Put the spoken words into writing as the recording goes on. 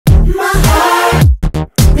My heart,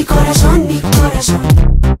 mi corazón, mi corazón.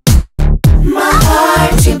 My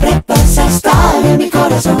heart, siempre vas a estar en mi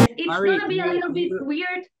corazón. It's gonna be a little bit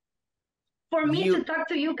weird for me to talk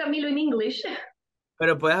to you, Camilo, in English.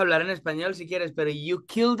 Pero puedes hablar en español si quieres, pero you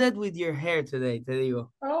killed it with your hair today, te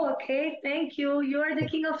digo. Oh, okay, thank you. You are the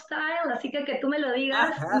king of style, así que tú me lo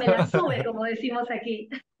digas, me la sube, como decimos aquí.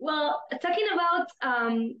 Well, talking about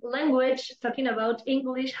language, talking about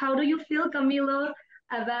English, how do you feel, Camilo,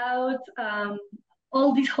 about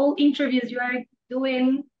all these whole interviews you are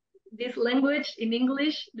doing this language in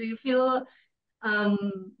English? Do you feel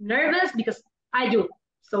nervous? Because I do,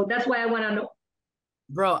 so that's why I want to know.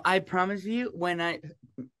 Bro, I promise you,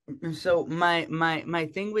 so my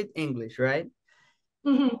thing with English, right?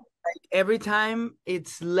 Mm-hmm. Like every time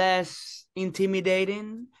it's less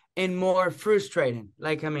intimidating and more frustrating.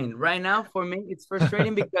 Like, I mean, right now for me, it's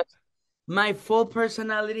frustrating because my full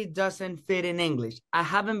personality doesn't fit in English. I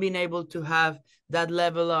haven't been able to have that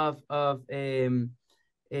level of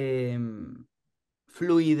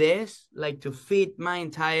fluidez, like to fit my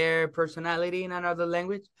entire personality in another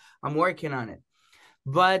language. I'm working on it.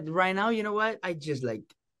 But right now, you know what? I just like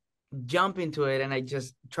jump into it and I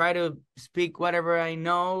just try to speak whatever I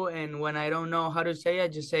know. And when I don't know how to say it, I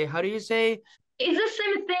just say, how do you say? It's the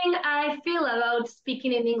same thing I feel about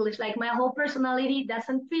speaking in English. Like my whole personality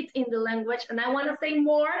doesn't fit in the language and I want to say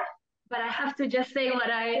more, but I have to just say what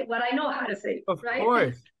I know how to say. Of right?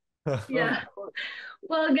 course. Yeah.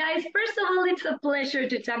 Well, guys, first of all, it's a pleasure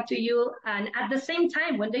to talk to you. And at the same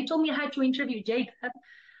time, when they told me I had to interview Jacob,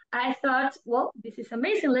 I thought, well, this is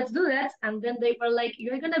amazing. Let's do that. And then they were like,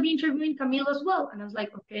 you're going to be interviewing Camilo as well. And I was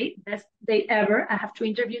like, okay, best day ever. I have to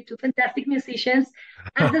interview two fantastic musicians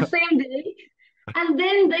at the same day. And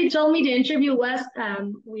then they told me the interview was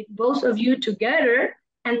with both of you together.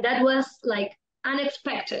 And that was like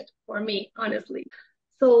unexpected for me, honestly.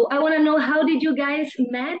 So I want to know, how did you guys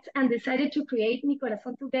met and decided to create Mi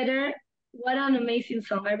Corazón together? What an amazing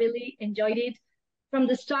song. I really enjoyed it from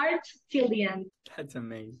the start till the end. That's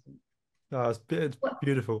amazing. Oh, it's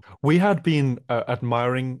beautiful. We had been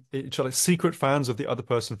admiring each other, secret fans of the other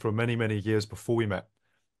person for many, many years before we met.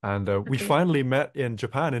 And we finally met in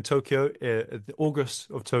Japan, in Tokyo, August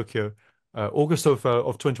of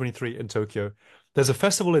 2023 in Tokyo. There's a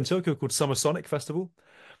festival in Tokyo called Summer Sonic Festival.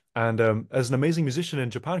 And there's an amazing musician in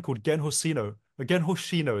Japan called Gen Hoshino. Gen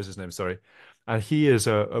Hoshino is his name, sorry. And he is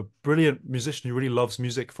a brilliant musician who really loves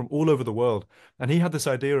music from all over the world. And he had this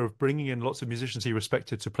idea of bringing in lots of musicians he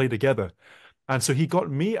respected to play together. And so he got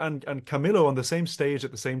me and Camilo on the same stage at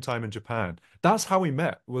the same time in Japan. That's how we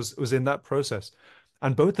met, was in that process.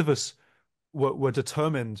 And both of us were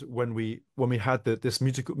determined when we had this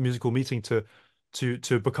musical meeting to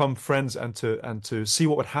become friends and to see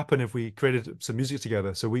what would happen if we created some music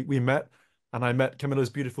together. So we met, and I met Camilo's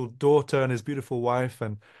beautiful daughter and his beautiful wife,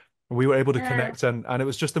 and we were able to connect, and it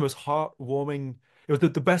was just the most heartwarming. It was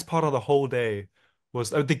the best part of the whole day. Was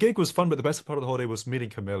the gig was fun, but the best part of the whole day was meeting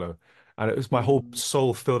Camilo, and it was my whole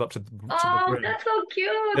soul filled up to the brim. That's so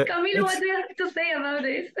cute. Camilo, what do you have to say about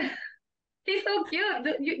this? He's so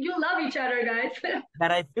cute. You love each other, guys.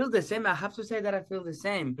 That I feel the same. I have to say that I feel the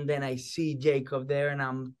same. And then I see Jacob there and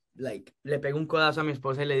I'm like, le pego un codazo a mi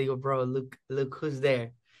esposa y le digo, bro, look who's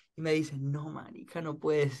there. Y me dice, no, marica, no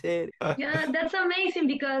puede ser. Yeah, that's amazing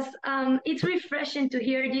because it's refreshing to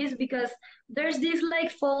hear this, because there's this like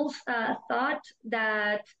false thought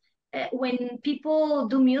that when people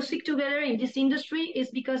do music together in this industry, it's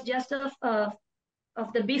because just of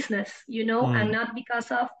the business, and not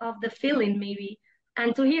because of the feeling maybe.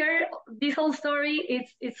 And to hear this whole story,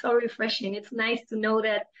 it's so refreshing. It's nice to know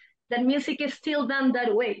that music is still done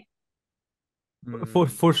that way.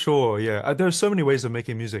 For sure, yeah. There are so many ways of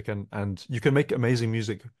making music, and you can make amazing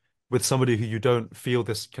music with somebody who you don't feel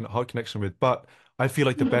this heart connection with. But I feel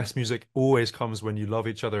like the best music always comes when you love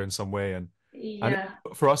each other in some way, and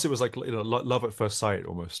for us, it was like love at first sight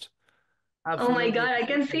almost. Absolutely. Oh my God, I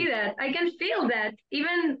can see that. I can feel that.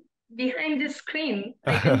 Even behind the screen,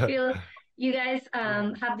 I can feel you guys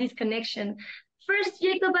have this connection. First,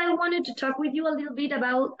 Jacob, I wanted to talk with you a little bit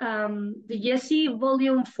about the Jesse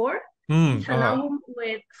Volume 4. It's an album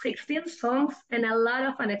with 16 songs and a lot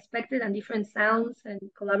of unexpected and different sounds and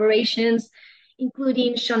collaborations,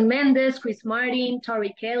 including Shawn Mendes, Chris Martin,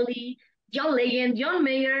 Tori Kelly, John Legend, John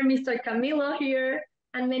Mayer, Mr. Camilo here,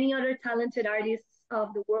 and many other talented artists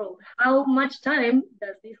of the world. How much time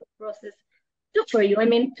does this process took for you? I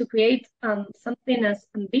mean, to create something as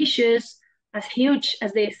ambitious, as huge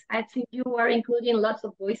as this. I think you are including lots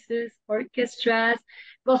of voices, orchestras,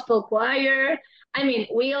 gospel choir. I mean,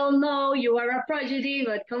 we all know you are a prodigy,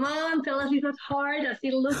 but come on, tell us it's as hard as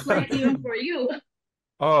it looks like even for you.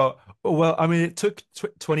 Oh, well, I mean, it took tw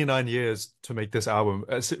 29 years to make this album.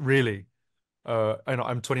 It's really.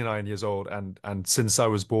 I'm 29 years old, and since I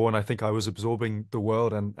was born, I think I was absorbing the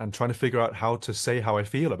world and trying to figure out how to say how I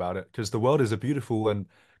feel about it. Because the world is a beautiful and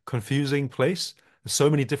confusing place. There's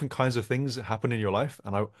so many different kinds of things that happen in your life,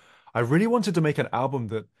 and I really wanted to make an album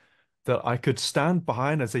that I could stand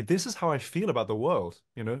behind and say, this is how I feel about the world,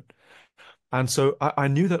 you know? And so I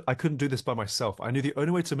knew that I couldn't do this by myself. I knew the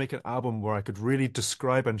only way to make an album where I could really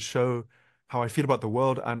describe and show how I feel about the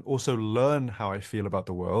world and also learn how I feel about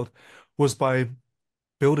the world was by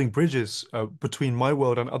building bridges between my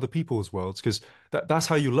world and other people's worlds, because that's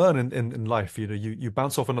how you learn in life. You know, you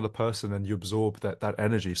bounce off another person and you absorb that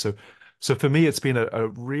energy. So for me, it's been a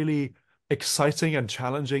really exciting and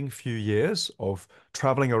challenging few years of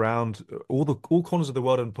traveling around all corners of the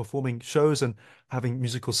world and performing shows and having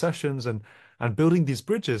musical sessions and building these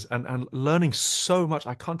bridges and learning so much.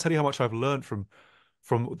 I can't tell you how much I've learned from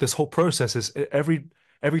this whole process. Is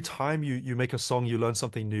every time you make a song, you learn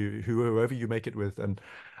something new, whoever you make it with. And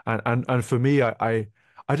for me, I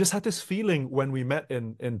just had this feeling when we met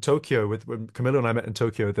in Tokyo when Camilo and I met in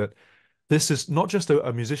Tokyo, that this is not just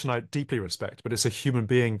a musician I deeply respect, but it's a human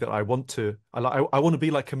being that I want to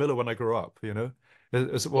be like Camilo when I grow up, you know?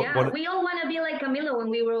 Yeah, we all want to be like Camilo when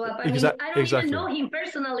we grow up. I mean, I don't even know Exactly. him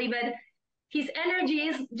personally, but his energy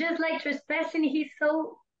is just like trespassing. He's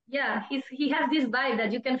so, yeah, he has this vibe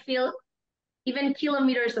that you can feel even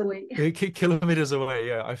kilometers away. Kilometers away,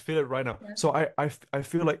 yeah, I feel it right now. Yeah. So I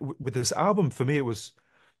feel like with this album, for me, it was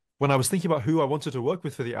when I was thinking about who I wanted to work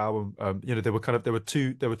with for the album. You know, there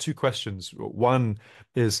were two questions. One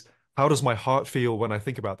is, how does my heart feel when I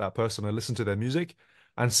think about that person? I listen to their music,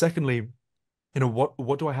 and secondly, you know,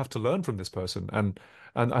 what do I have to learn from this person? And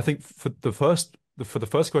I think for the first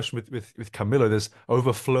question with Camilo, there's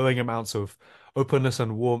overflowing amounts of openness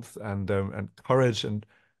and warmth and courage and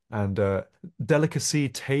delicacy,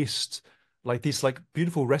 taste, like these like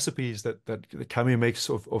beautiful recipes that Camilo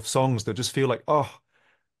makes of songs that just feel like, oh,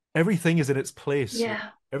 everything is in its place. Yeah.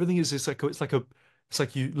 Everything is it's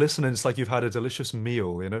like you listen and it's like you've had a delicious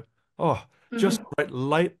meal, you know? Oh, just Mhm. right,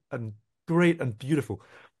 light and great and beautiful.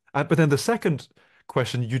 But then the second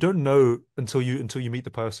question, you don't know until you meet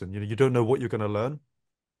the person. You know, you don't know what you're going to learn.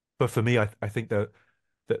 But for me, I think that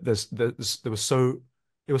there was so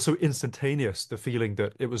it was so instantaneous, the feeling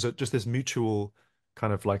that it was just this mutual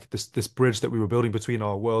kind of like this bridge that we were building between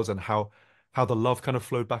our worlds, and how the love kind of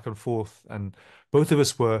flowed back and forth, and both of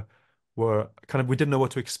us were kind of, we didn't know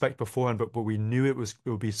what to expect beforehand, but we knew it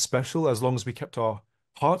would be special as long as we kept our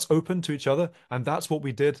hearts open to each other, and that's what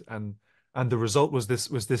we did. And the result was this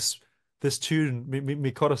tune,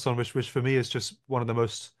 Mi Corazón, which for me is just one of the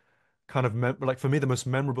most kind of like for me the most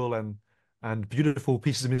memorable and beautiful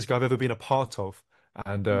pieces of music I've ever been a part of.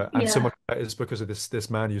 And so Yeah. much of that is because of this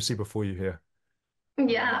man you see before you here.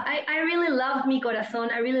 Yeah, I really love Mi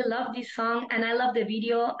Corazón. I really love this song and I love the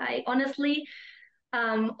video. I honestly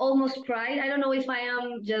almost cried. I don't know if I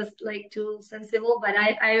am just like too sensible, but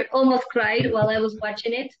I almost cried while I was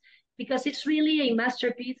watching it because it's really a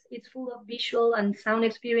masterpiece. It's full of visual and sound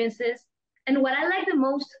experiences. And what I like the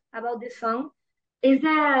most about this song is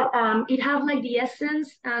that it has like the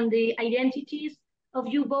essence and the identities of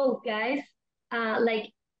you both guys.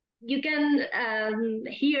 Like you can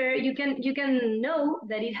hear, you can know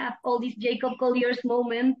that it have all these Jacob Collier's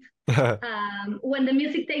moments when the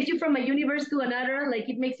music takes you from a universe to another, like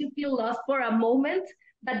it makes you feel lost for a moment,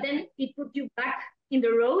 but then it puts you back in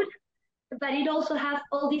the road. But it also has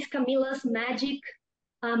all these Camila's magic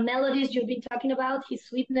melodies you've been talking about, his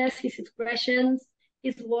sweetness, his expressions,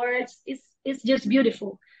 his words. It's just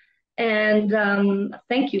beautiful. And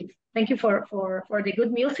thank you for the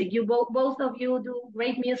good music. You both of you do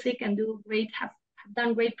great music and do great have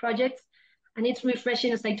done great projects, and it's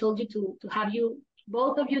refreshing, as I told you, to have you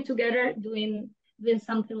both of you together doing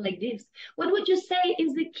something like this. What would you say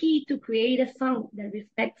is the key to create a song that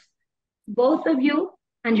respects both of you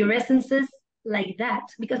and your essences like that?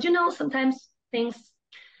 Because you know sometimes things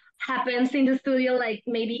happens in the studio, like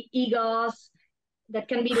maybe egos that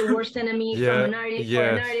can be the worst enemy from Yeah, an artist for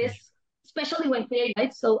an yes. artist, especially when creating,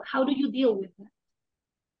 right? So how do you deal with that?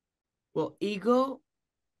 Well, ego,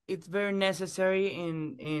 it's very necessary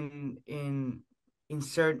in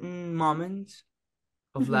certain moments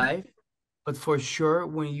of Mhm. life, but for sure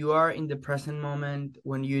when you are in the present moment,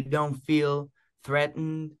 when you don't feel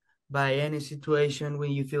threatened by any situation,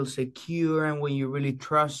 when you feel secure and when you really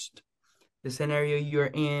trust the scenario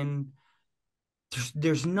you're in,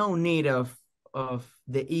 there's no need of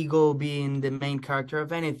the ego being the main character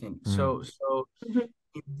of anything. Mm. So Mhm.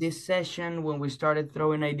 in this session when we started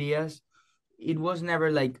throwing ideas, it was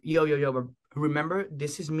never like yo yo yo, remember,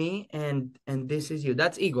 this is me and this is you.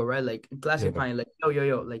 That's ego, right? Like classifying, like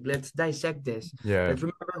yo, like let's dissect this. Yeah. Let's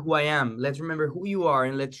remember who I am. Let's remember who you are,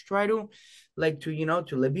 and let's try to like to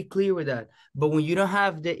to let be clear with that. But when you don't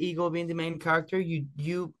have the ego being the main character, you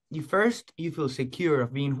first you feel secure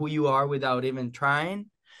of being who you are without even trying.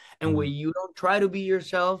 And when you don't try to be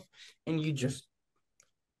yourself and you just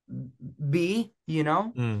be,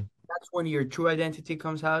 that's when your true identity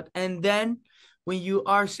comes out. And then when you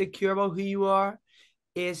are secure about who you are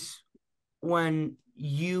is when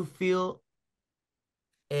you feel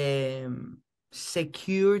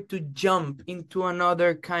secure to jump into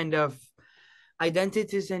another kind of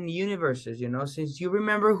identities and universes, since you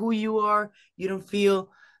remember who you are, you don't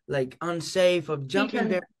feel like unsafe of jumping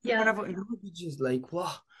there. Yeah. You just like,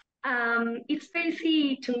 wow. It's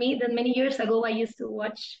crazy to me that many years ago I used to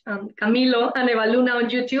watch Camilo and Eva Luna on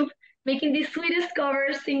YouTube making these sweetest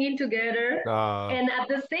covers singing together. And at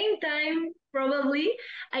the same time, probably,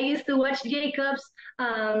 I used to watch Jacob's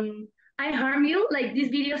I Harm You, like these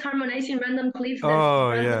videos harmonizing random clips that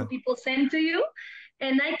random people send to you.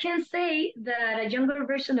 And I can say that a younger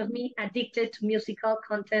version of me addicted to musical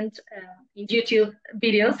content in YouTube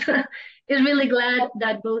videos is really glad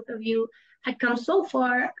that both of you had come so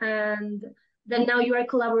far and that now you are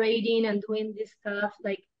collaborating and doing this stuff.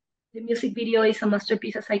 Like the music video is a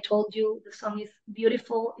masterpiece, as I told you. The song is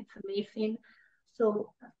beautiful, it's amazing.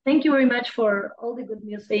 So thank you very much for all the good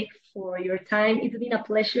music, for your time. It's been a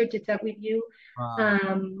pleasure to talk with you,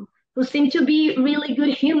 who seem to be really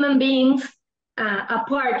good human beings,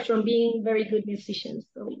 apart from being very good musicians.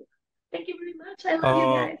 So thank you very much. I love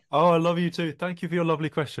you guys. I love you too. Thank you for your lovely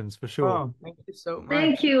questions, for sure. Thank you so much.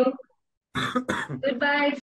 Thank you. Goodbye.